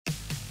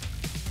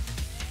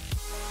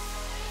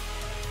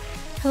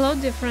Hello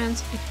dear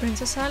friends, it's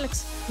Princess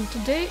Alex, and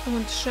today I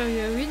want to show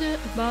you a video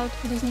about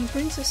Disney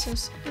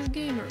princesses as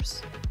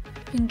gamers.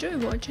 Enjoy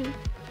watching!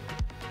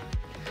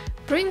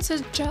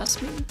 Princess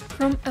Jasmine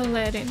from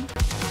Aladdin.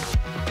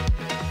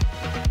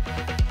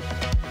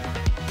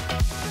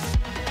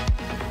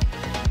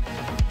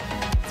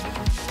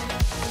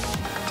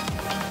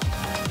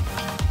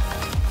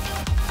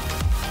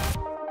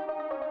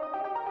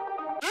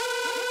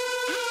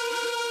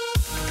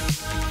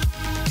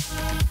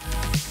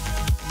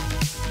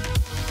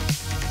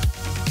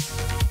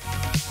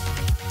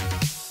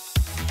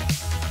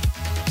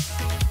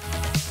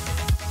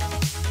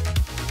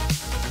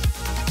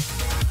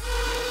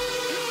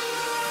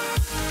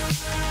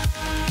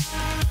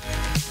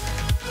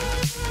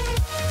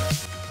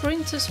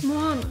 Princess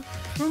Moana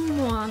from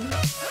Moana.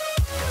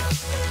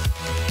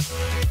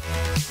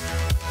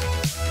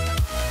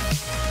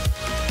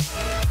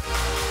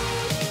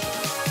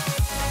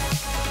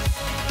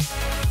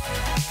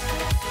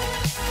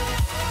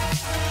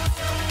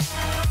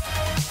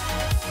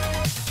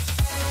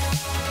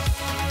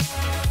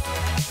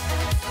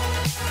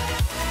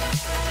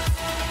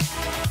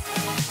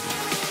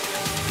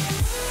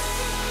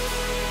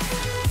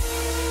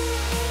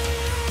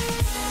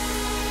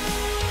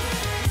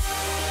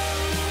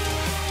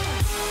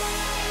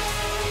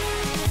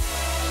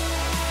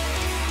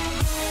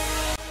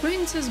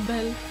 Princess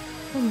Belle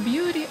from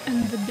Beauty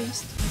and the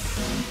Beast.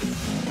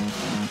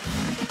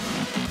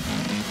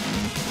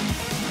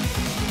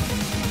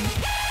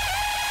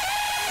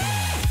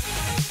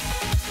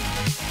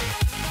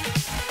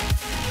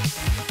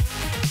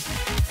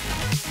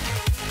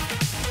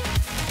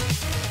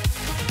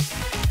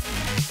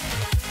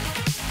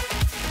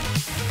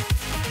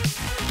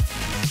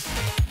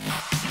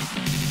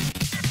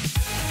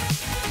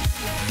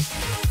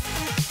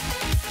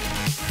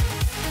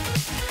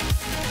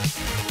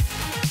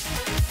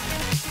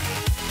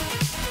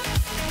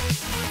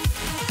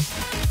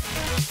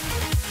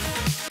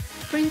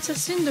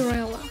 Princess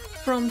Cinderella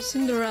from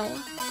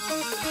Cinderella.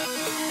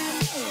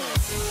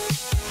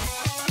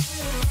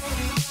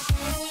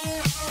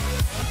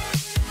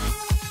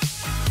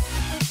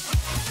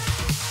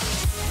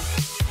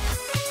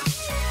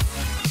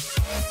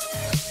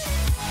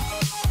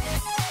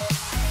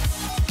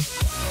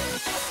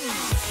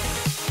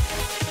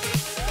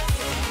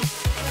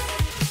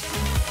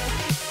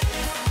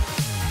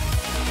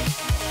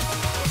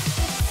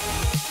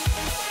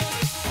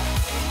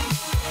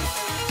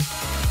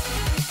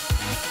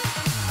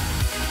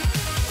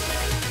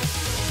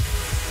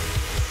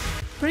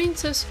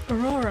 Princess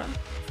Aurora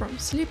from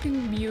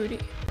Sleeping Beauty.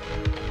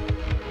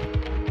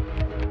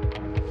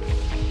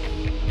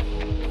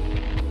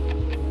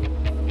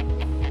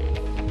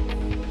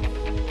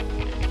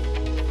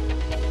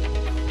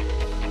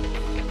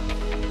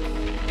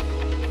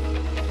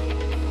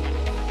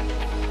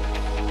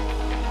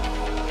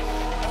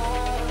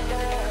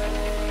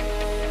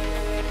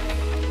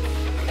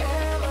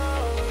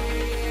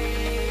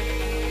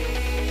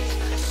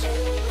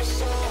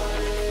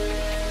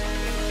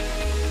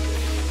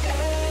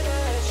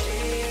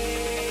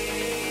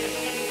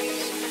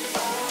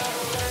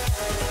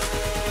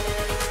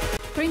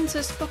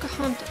 Princess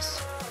Pocahontas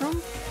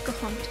from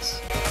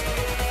Pocahontas.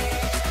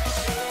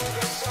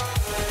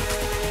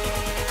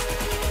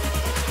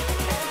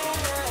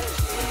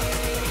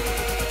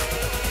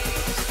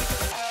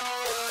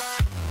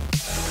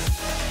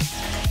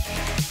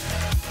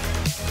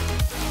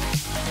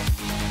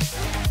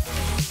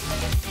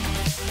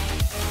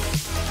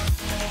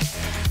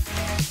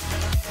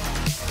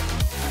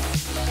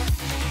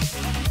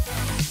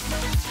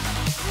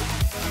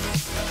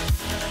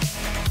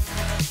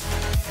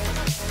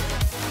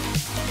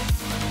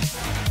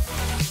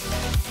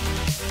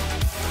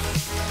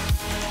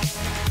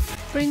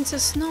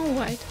 Princess Snow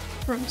White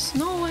from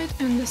Snow White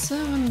and the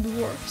Seven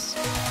Dwarfs.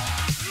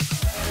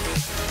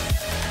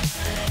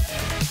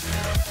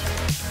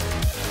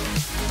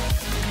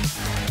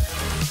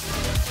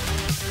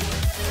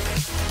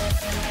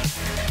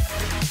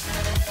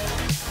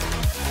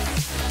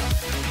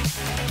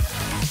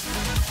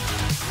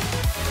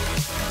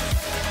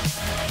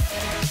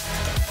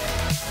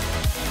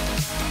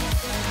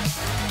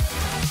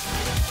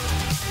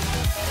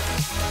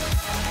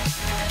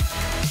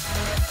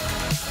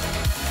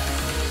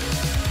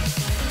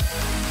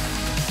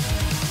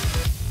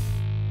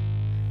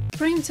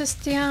 Princess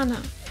Tiana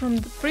from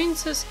The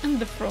Princess and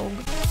the Frog.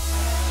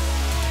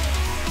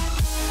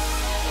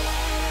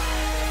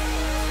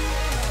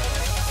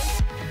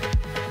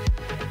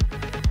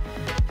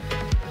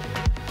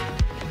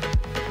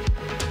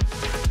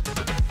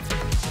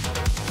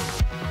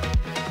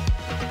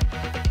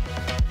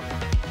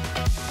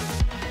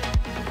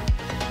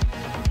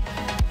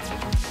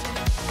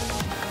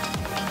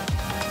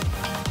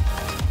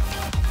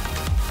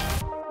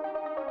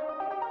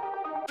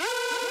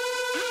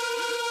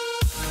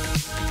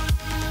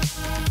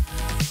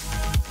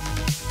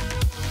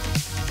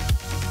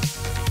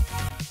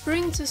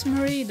 Princess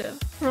Merida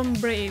from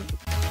Brave.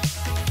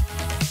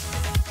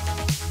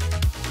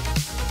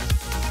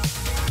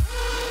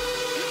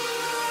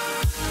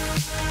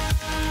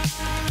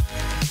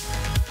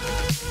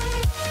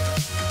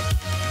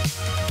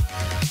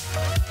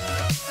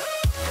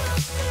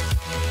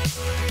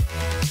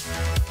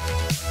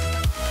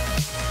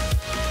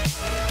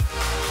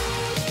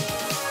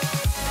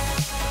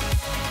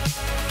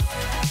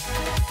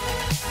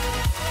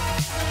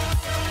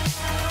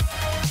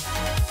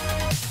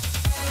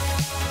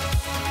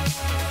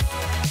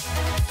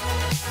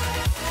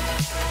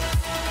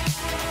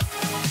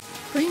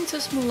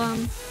 Princess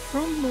Mulan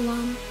from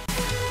Mulan.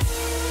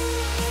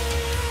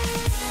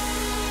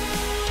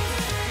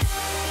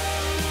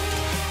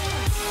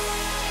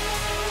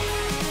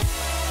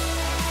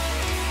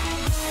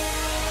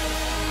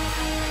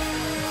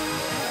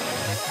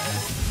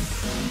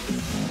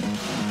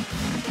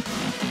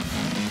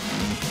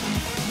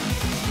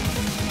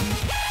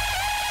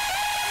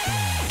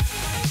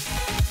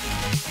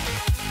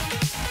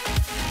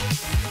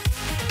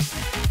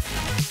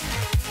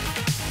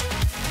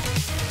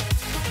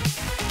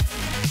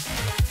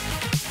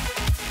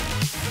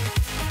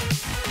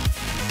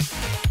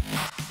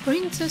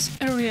 Princess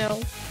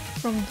Ariel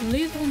from the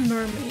Little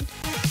Mermaid.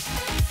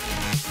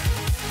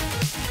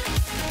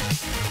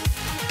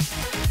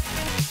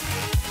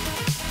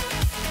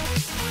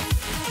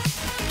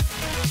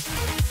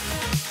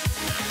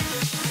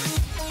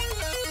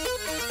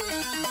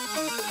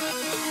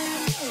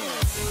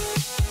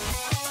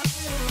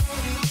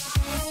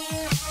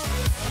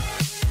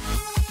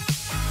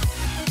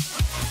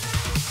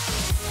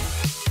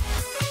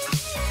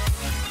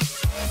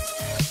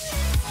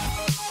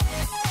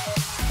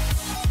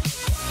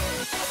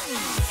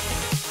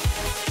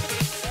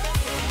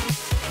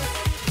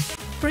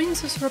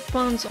 Princess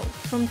Rapunzel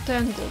from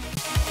Tangled.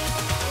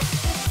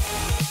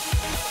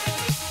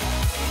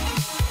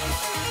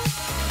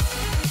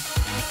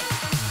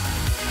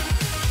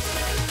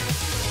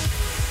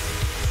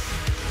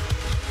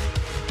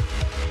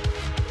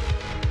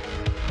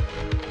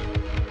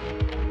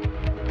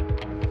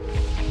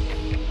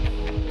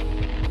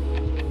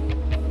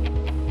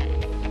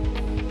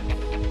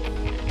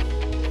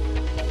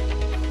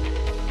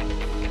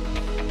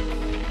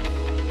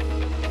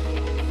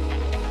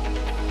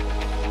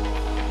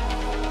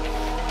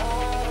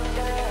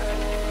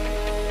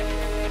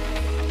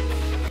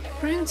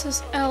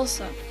 Princess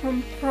Elsa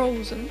from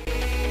Frozen.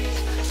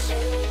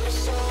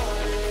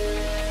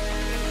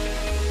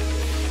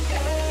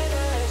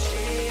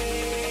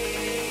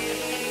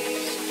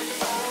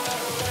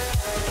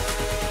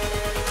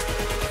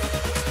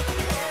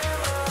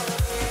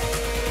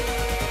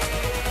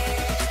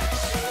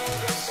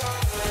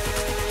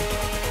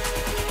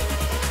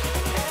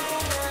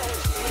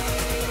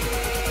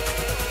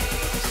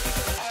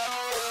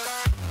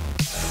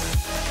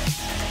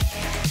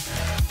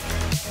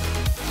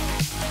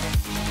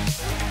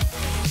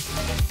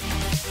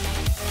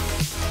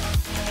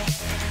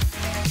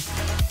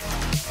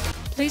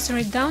 Please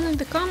write down in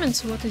the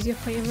comments what is your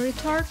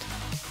favorite art.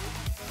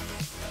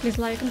 Please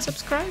like and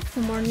subscribe for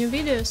more new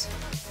videos.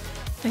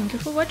 Thank you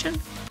for watching.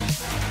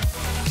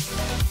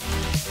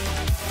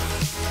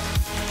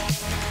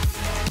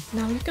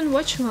 Now you can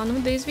watch one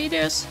of these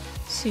videos.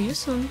 See you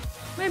soon.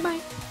 Bye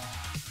bye.